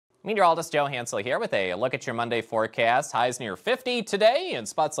Meteorologist Joe Hansel here with a look at your Monday forecast. Highs near 50 today in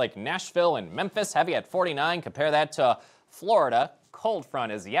spots like Nashville and Memphis, heavy at 49. Compare that to Florida. Cold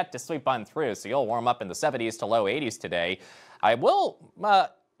front is yet to sweep on through, so you'll warm up in the 70s to low 80s today. I will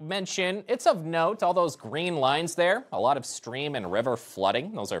mention, it's of note, all those green lines there, a lot of stream and river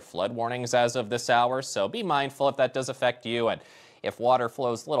flooding. Those are flood warnings as of this hour, so be mindful if that does affect you. And if water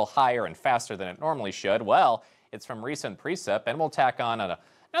flows a little higher and faster than it normally should, well, it's from recent precip, and we'll tack on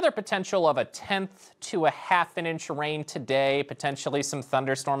another potential of a 1/10 to a half an inch rain today, potentially some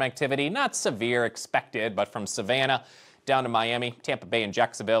thunderstorm activity, not severe expected, but from Savannah down to Miami, Tampa Bay and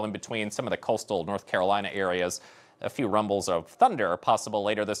Jacksonville, in between some of the coastal North Carolina areas. A few rumbles of thunder are possible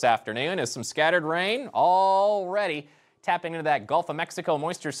later this afternoon as some scattered rain already tapping into that Gulf of Mexico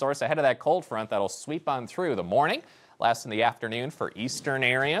moisture source ahead of that cold front that'll sweep on through the morning, last in the afternoon for eastern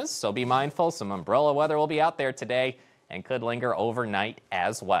areas. So be mindful, some umbrella weather will be out there today and could linger overnight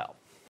as well.